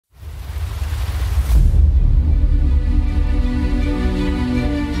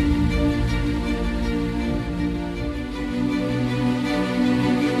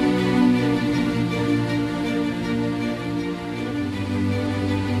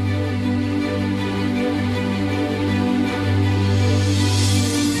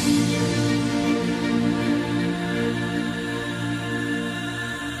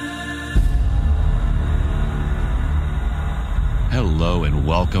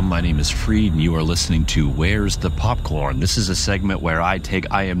welcome. My name is Freed, and you are listening to Where's the Popcorn? This is a segment where I take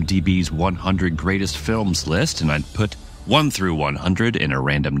IMDb's 100 greatest films list, and I put 1 through 100 in a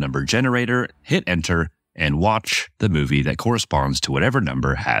random number generator, hit enter, and watch the movie that corresponds to whatever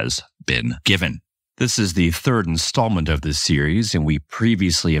number has been given. This is the third installment of this series, and we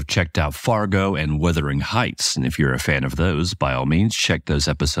previously have checked out Fargo and Wuthering Heights. And if you're a fan of those, by all means, check those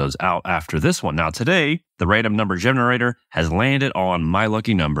episodes out after this one. Now, today, the random number generator has landed on my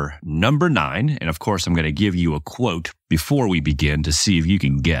lucky number, number 9. And of course, I'm going to give you a quote before we begin to see if you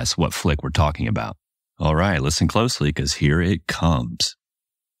can guess what flick we're talking about. All right, listen closely, because here it comes.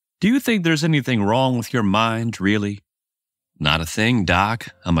 Do you think there's anything wrong with your mind, really? Not a thing, Doc.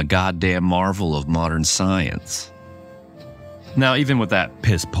 I'm a goddamn marvel of modern science. Now, even with that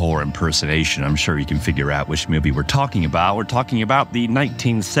piss-poor impersonation, I'm sure you can figure out which movie we're talking about. We're talking about the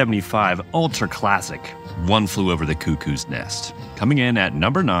 1975 ultra-classic One Flew Over the Cuckoo's Nest, coming in at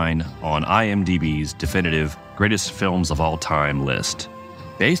number 9 on IMDb's definitive greatest films of all time list.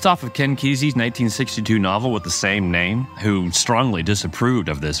 Based off of Ken Kesey's 1962 novel with the same name, who strongly disapproved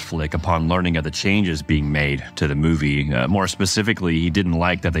of this flick upon learning of the changes being made to the movie. More specifically, he didn't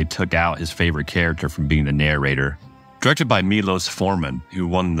like that they took out his favorite character from being the narrator. Directed by Milos Forman, who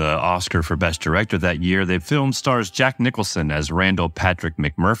won the Oscar for Best Director that year, the film stars Jack Nicholson as Randall Patrick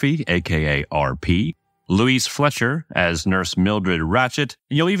McMurphy, a.k.a. RP, Louise Fletcher as Nurse Mildred Ratchet,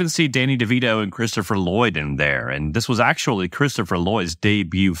 and you'll even see Danny DeVito and Christopher Lloyd in there, and this was actually Christopher Lloyd's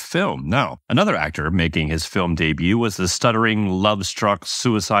debut film. Now, another actor making his film debut was the stuttering, love-struck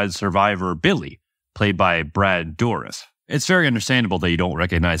suicide survivor Billy, played by Brad Dourif. It's very understandable that you don't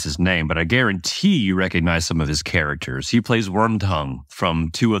recognize his name, but I guarantee you recognize some of his characters. He plays Wormtongue from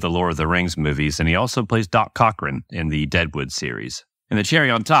 2 of the Lord of the Rings movies, and he also plays Doc Cochran in the Deadwood series. And the cherry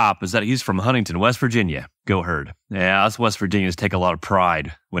on top is that he's from Huntington, West Virginia. Go Herd. Yeah, us West Virginians take a lot of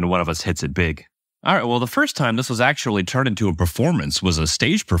pride when one of us hits it big. All right, well, the first time this was actually turned into a performance was a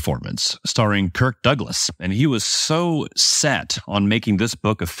stage performance starring Kirk Douglas. And he was so set on making this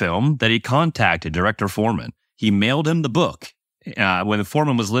book a film that he contacted director Foreman. He mailed him the book when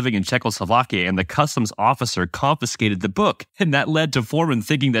Foreman was living in Czechoslovakia, and the customs officer confiscated the book. And that led to Foreman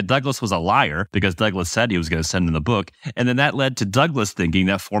thinking that Douglas was a liar because Douglas said he was going to send him the book. And then that led to Douglas thinking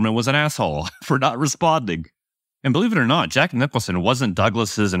that Foreman was an asshole for not responding. And believe it or not, Jack Nicholson wasn't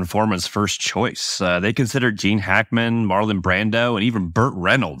Douglas's and Foreman's first choice. They considered Gene Hackman, Marlon Brando, and even Burt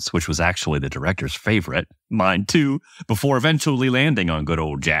Reynolds, which was actually the director's favorite, mine too, before eventually landing on good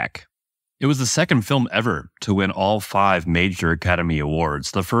old Jack. It was the second film ever to win all 5 major Academy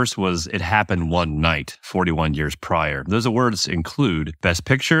Awards. The first was It Happened One Night, 41 years prior. Those awards include Best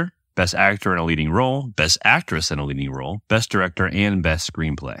Picture, Best Actor in a Leading Role, Best Actress in a Leading Role, Best Director, and Best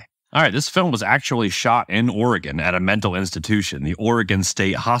Screenplay. All right, this film was actually shot in Oregon at a mental institution, the Oregon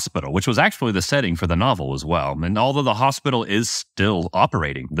State Hospital, which was actually the setting for the novel as well. And although the hospital is still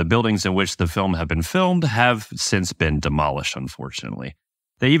operating, the buildings in which the film have been filmed have since been demolished, unfortunately.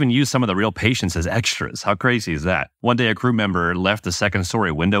 They even used some of the real patients as extras. How crazy is that? One day, a crew member left the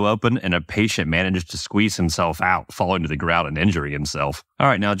second-story window open, and a patient managed to squeeze himself out, falling to the ground and injuring himself. All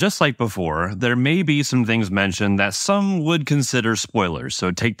right, now, just like before, there may be some things mentioned that some would consider spoilers, so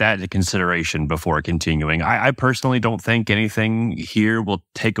take that into consideration before continuing. I personally don't think anything here will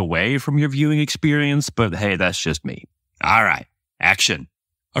take away from your viewing experience, but hey, that's just me. All right, action.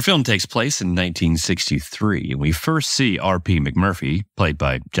 Our film takes place in 1963, and we first see R.P. McMurphy, played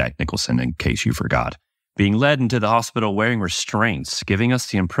by Jack Nicholson, in case you forgot, being led into the hospital wearing restraints, giving us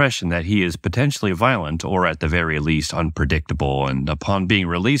the impression that he is potentially violent or at the very least unpredictable, and upon being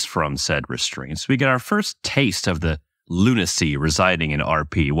released from said restraints, we get our first taste of the lunacy residing in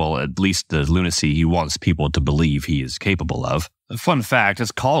R.P., well, at least the lunacy he wants people to believe he is capable of. A fun fact,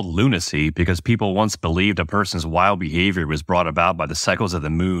 it's called lunacy because people once believed a person's wild behavior was brought about by the cycles of the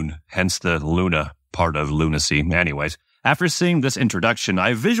moon, hence the Luna part of lunacy. Anyways, after seeing this introduction,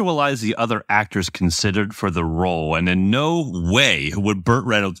 I visualized the other actors considered for the role, and in no way would Burt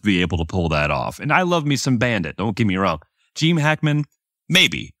Reynolds be able to pull that off. And I love me some Bandit, don't get me wrong. Gene Hackman,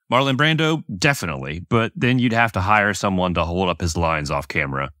 maybe. Marlon Brando, definitely, but then you'd have to hire someone to hold up his lines off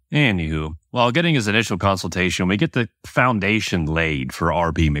camera. Anywho, while getting his initial consultation, we get the foundation laid for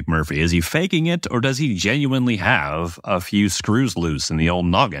R.P. McMurphy. Is he faking it, or does he genuinely have a few screws loose in the old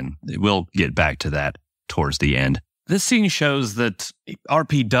noggin? We'll get back to that towards the end. This scene shows that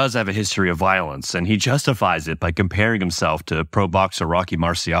RP does have a history of violence, and he justifies it by comparing himself to pro boxer Rocky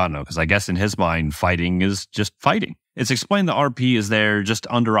Marciano, because I guess in his mind, fighting is just fighting. It's explained that RP is there just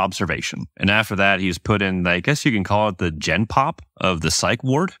under observation. And after that, he's put in, I guess you can call it the gen pop of the psych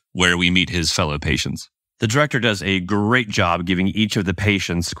ward, where we meet his fellow patients. The director does a great job giving each of the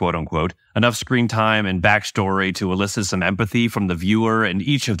patients, quote-unquote, enough screen time and backstory to elicit some empathy from the viewer, and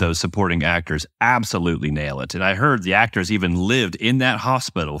each of those supporting actors absolutely nail it. And I heard the actors even lived in that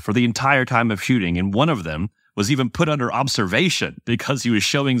hospital for the entire time of shooting, and one of them was even put under observation because he was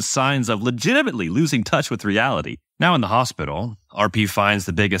showing signs of legitimately losing touch with reality. Now in the hospital, RP finds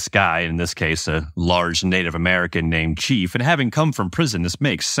the biggest guy, in this case a large Native American named Chief, and having come from prison, this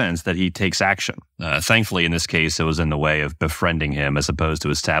makes sense that he takes action. Thankfully, in this case, it was in the way of befriending him as opposed to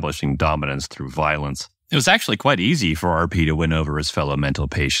establishing dominance through violence. It was actually quite easy for RP to win over his fellow mental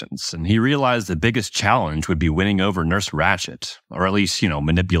patients, and he realized the biggest challenge would be winning over Nurse Ratched, or at least,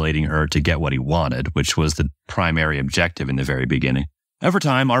 manipulating her to get what he wanted, which was the primary objective in the very beginning. Over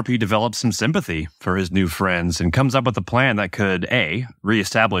time, RP develops some sympathy for his new friends and comes up with a plan that could, A,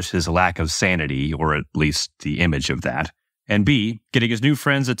 reestablish his lack of sanity, or at least the image of that, and B, getting his new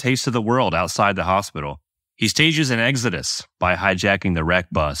friends a taste of the world outside the hospital. He stages an exodus by hijacking the wreck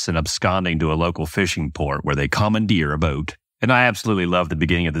bus and absconding to a local fishing port where they commandeer a boat. And I absolutely love the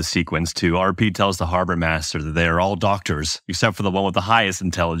beginning of this sequence, too. RP tells the harbor master that they are all doctors, except for the one with the highest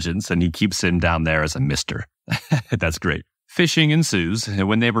intelligence, and he keeps him down there as a mister. That's great. Fishing ensues, and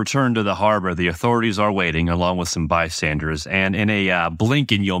when they return to the harbor, the authorities are waiting, along with some bystanders, and in a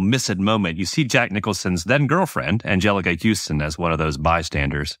blink and you'll miss it moment, you see Jack Nicholson's then-girlfriend, Angelica Houston, as one of those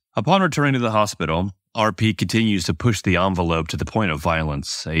bystanders. Upon returning to the hospital, RP continues to push the envelope to the point of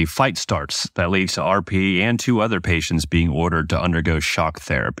violence. A fight starts that leads to RP and 2 other patients being ordered to undergo shock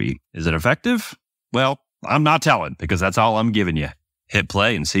therapy. Is it effective? Well, I'm not telling, because that's all I'm giving you. Hit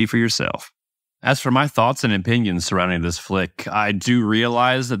play and see for yourself. As for my thoughts and opinions surrounding this flick, I do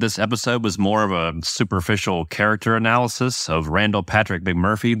realize that this episode was more of a superficial character analysis of Randall Patrick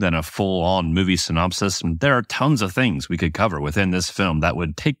McMurphy than a full-on movie synopsis, and there are tons of things we could cover within this film that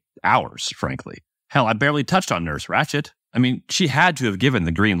would take hours, frankly. Hell, I barely touched on Nurse Ratched. I mean, she had to have given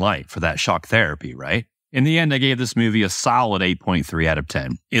the green light for that shock therapy, right? In the end, I gave this movie a solid 8.3 out of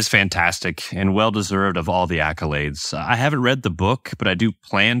 10. It's fantastic and well-deserved of all the accolades. I haven't read the book, but I do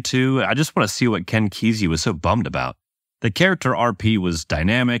plan to. I just want to see what Ken Kesey was so bummed about. The character RP was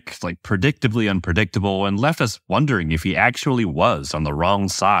dynamic, predictably unpredictable, and left us wondering if he actually was on the wrong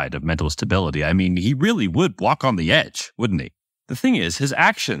side of mental stability. I mean, he really would walk on the edge, wouldn't he? The thing is, his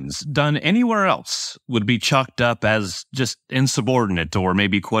actions done anywhere else would be chalked up as just insubordinate or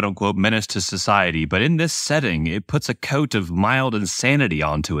maybe quote-unquote menace to society, but in this setting, it puts a coat of mild insanity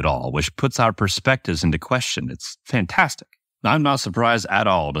onto it all, which puts our perspectives into question. It's fantastic. I'm not surprised at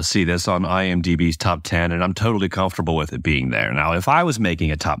all to see this on IMDb's top 10, and I'm totally comfortable with it being there. Now, if I was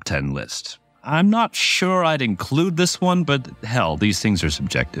making a top 10 list, I'm not sure I'd include this one, but hell, these things are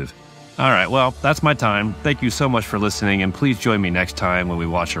subjective. All right, well, that's my time. Thank you so much for listening, and please join me next time when we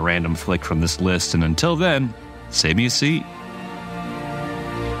watch a random flick from this list. And until then, save me a seat.